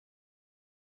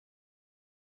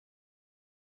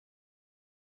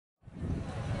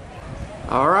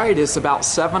All right, it's about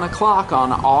 7 o'clock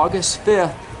on August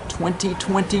 5th,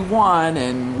 2021,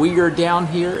 and we are down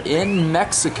here in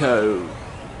Mexico.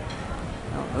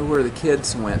 I don't know where the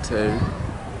kids went to.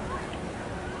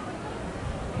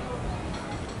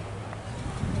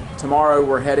 Tomorrow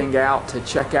we're heading out to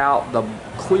check out the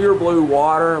clear blue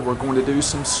water. We're going to do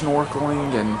some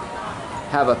snorkeling and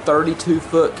have a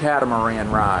 32-foot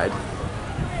catamaran ride.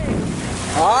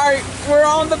 All right, we're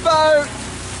on the boat.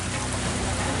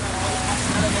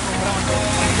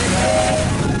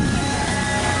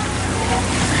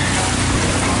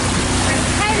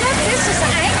 Hey, look, this is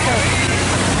an anchor.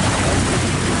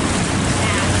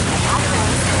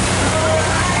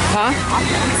 Huh?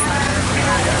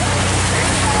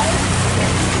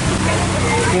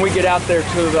 When we get out there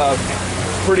to the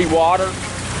pretty water,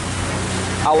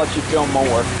 I'll let you film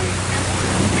more.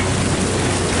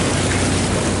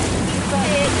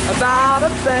 About a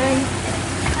thing.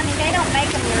 Honey, they don't make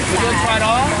them your size. Is this right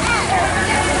on?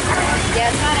 Yeah,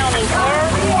 it's not on these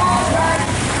birds.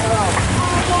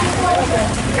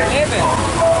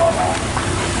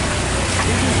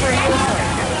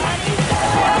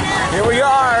 Here we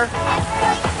are,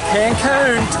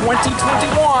 Cancun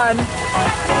 2021.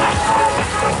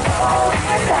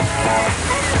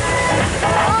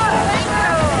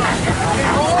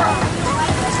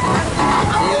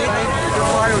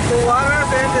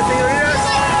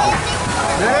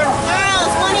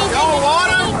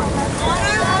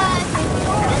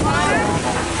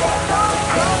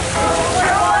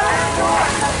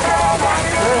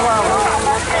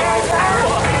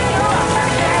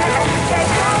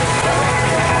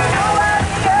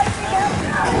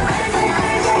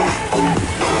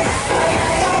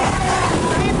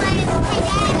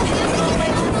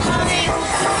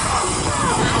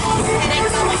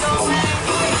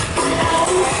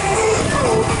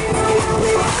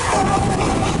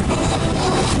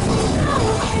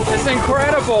 It's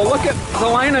incredible. Look at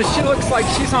Zelena. She looks like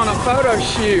she's on a photo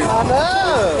shoot. I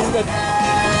know.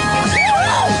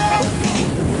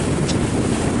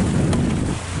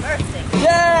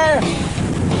 Yeah!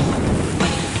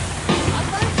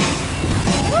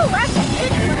 Ooh, that's a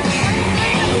big one.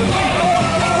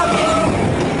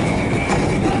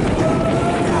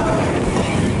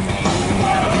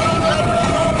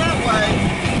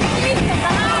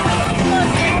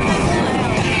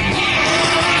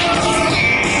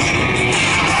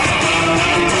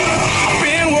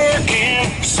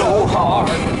 So hard.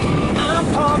 I'm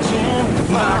punching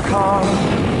my car.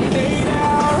 8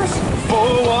 hours for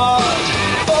what?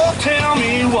 Oh, tell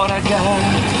me what I got.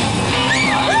 I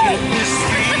get this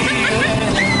feeling.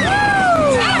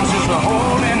 Times is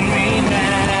holding me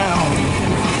down.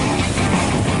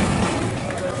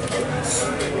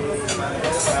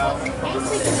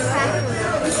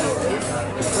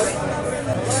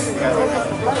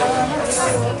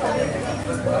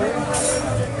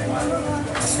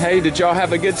 Hey, did y'all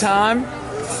have a good time?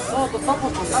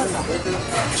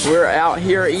 We're out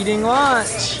here eating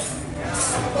lunch.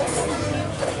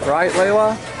 Right,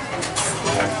 Layla?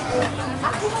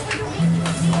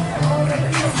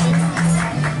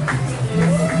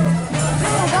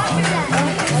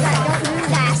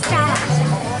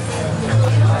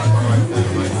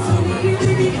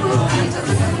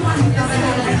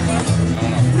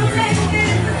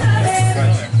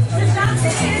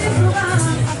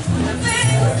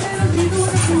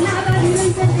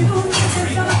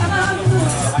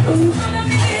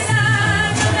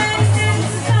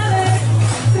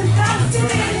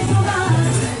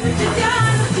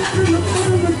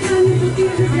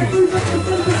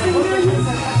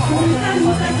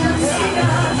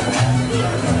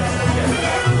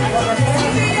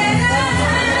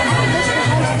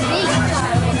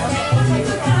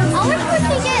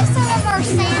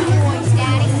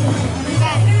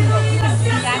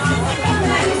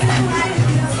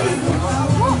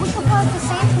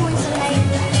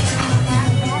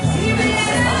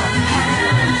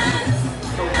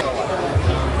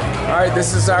 Alright,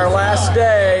 this is our last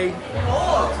day.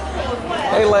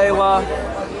 Hey Layla.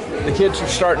 The kids are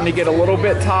starting to get a little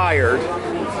bit tired.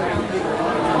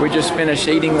 We just finished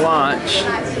eating lunch.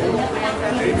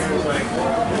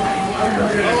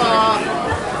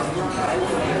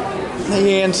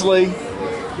 Hey Ansley.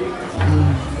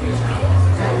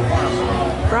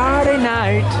 Friday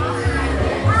night.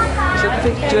 Should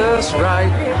be just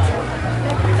right.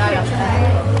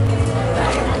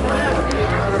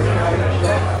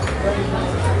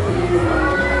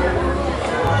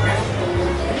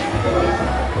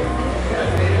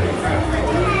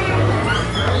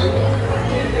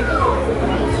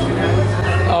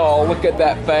 Oh, look at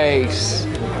that face.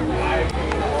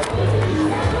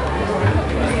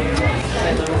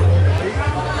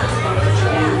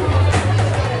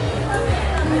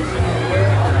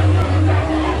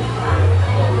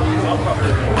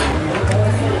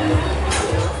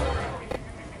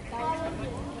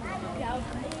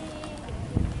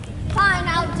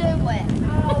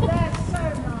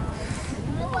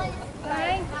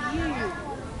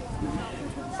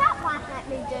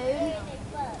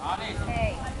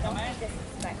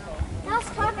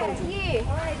 You.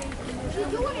 She's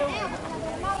doing it now.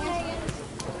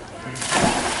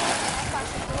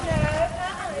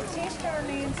 It's his turn,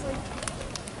 Nancy.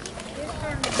 His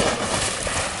turn.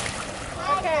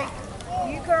 Okay,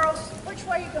 you girls, which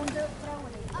way you gonna do it?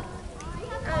 Throwing it.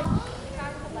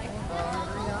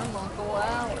 I'm gonna go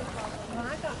out. Well,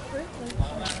 I got fruit loops in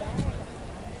my bag.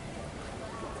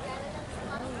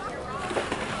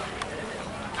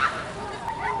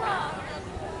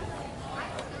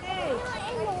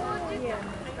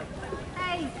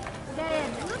 Hey, Dad,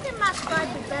 look at my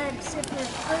baby bag sitting with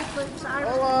fruit loops.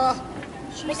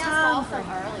 She's hungry.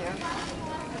 Earlier.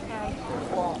 Okay.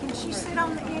 Can she sit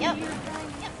on the end of your thing?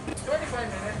 25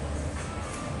 minutes.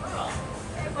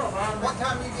 What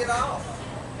time you get off?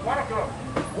 1 o'clock.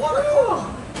 1 o'clock.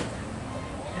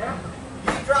 Yeah?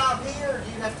 You drive here, or do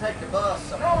you have to take the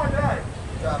bus? No, I drive.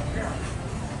 You drive here.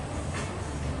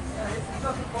 Yeah, it's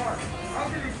not too far.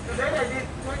 Actually, today I did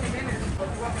 20 minutes, but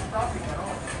it wasn't stopping at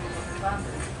all. It was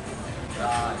Sunday.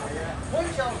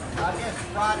 Which I guess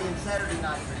Friday and Saturday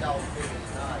nights are y'all's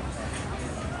biggest nights.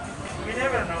 We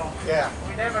never know. Yeah.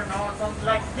 We never know.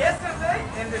 Like yesterday,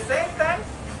 in the same time,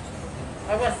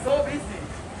 I was so busy.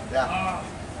 Yeah.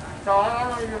 So I don't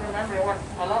know if you remember, there was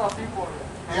a lot of people.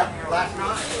 Yeah. Last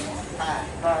night was packed.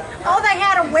 Oh, they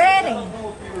had a wedding.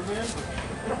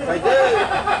 They do.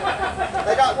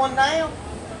 They got one now?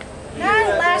 No,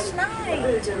 last night.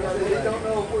 He don't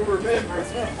know if we remember.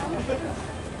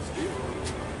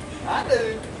 I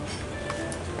do.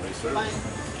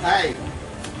 Hey,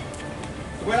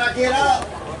 when I get up,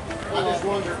 I just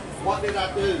wonder, what did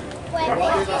I do?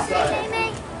 What did I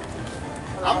say?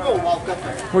 I'm going to walk up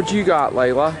there. What you got,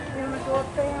 Layla? You want to go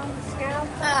up there on the scale?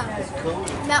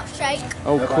 Milkshake.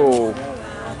 Oh, cool.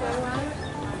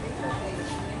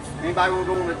 Anybody want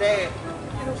to go on the deck?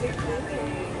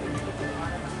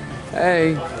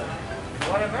 Hey.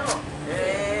 Watermelon.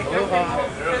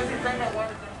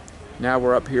 Now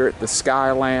we're up here at the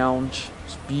Sky Lounge.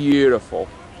 It's beautiful.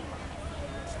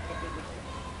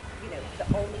 You know, the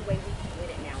only way we can win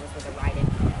it now is with a ride-in.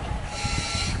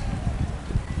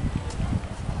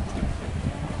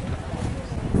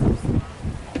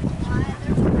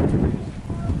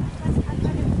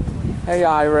 Hey,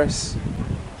 Iris.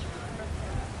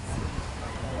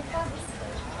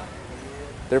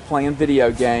 They're playing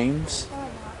video games.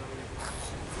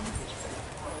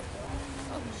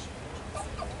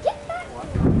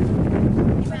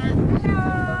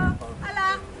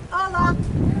 Hola.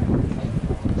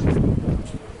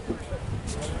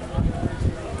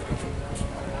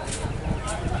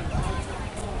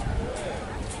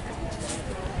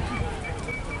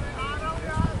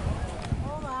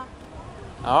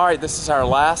 All right, this is our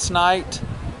last night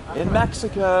in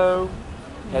Mexico.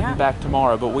 Heading back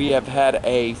tomorrow, but we have had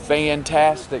a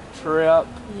fantastic trip.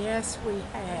 Yes, we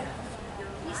have.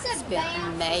 It's been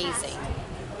amazing.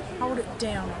 Hold it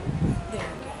down. There you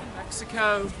go.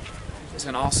 Mexico is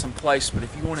an awesome place, but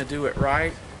if you want to do it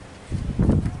right,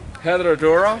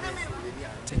 Herradura,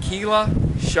 tequila,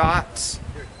 shots.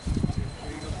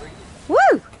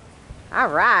 Woo! All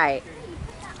right.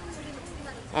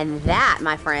 And that,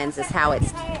 my friends, is how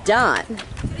it's done.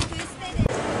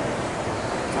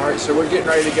 All right, so we're getting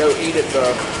ready to go eat at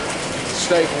the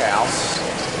steakhouse.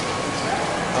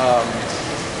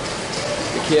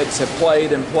 The kids have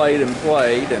played and played and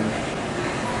played, and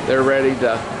they're ready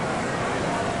to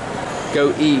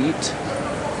go eat.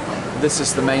 This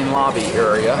is the main lobby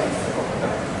area.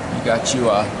 You got you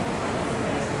a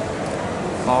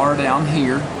bar down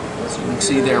here. So you can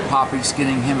see there, Poppy's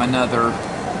getting him another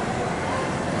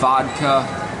vodka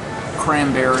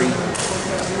cranberry.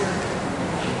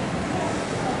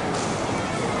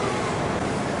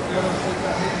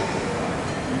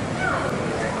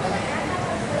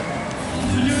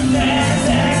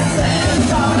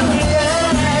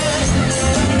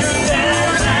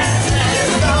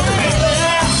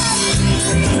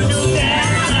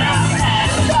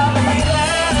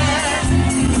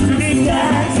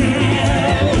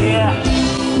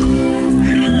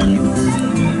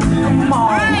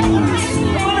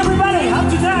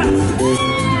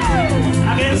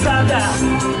 I can't stop that.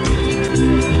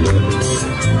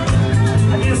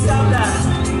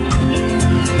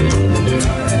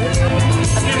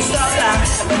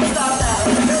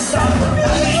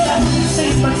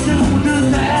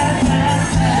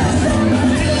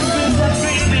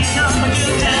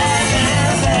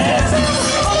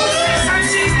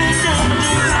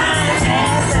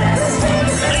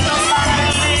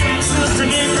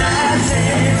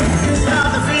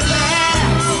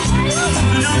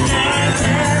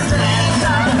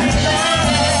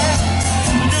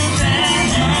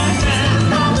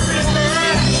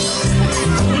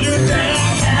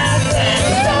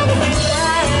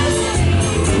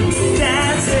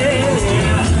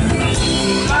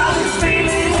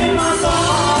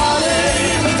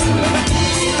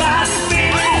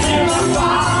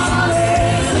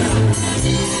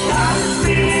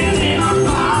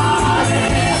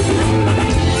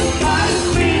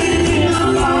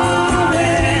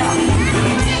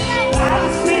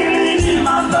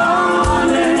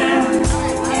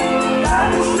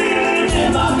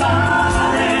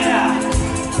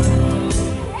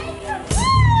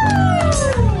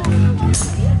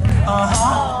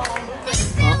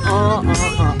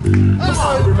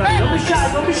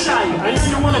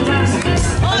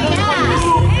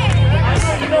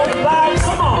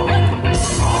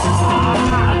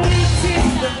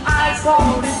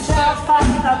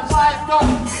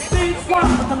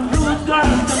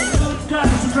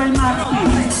 Ray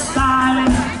Maxfield,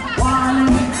 styling,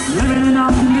 wilding, living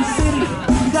up in the city.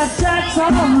 You got Jack's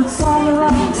on with all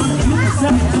around, but you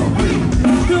set to be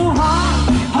too hard,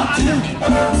 hot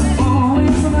tip,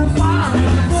 always from the fire,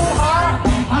 too hard,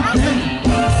 hot tip.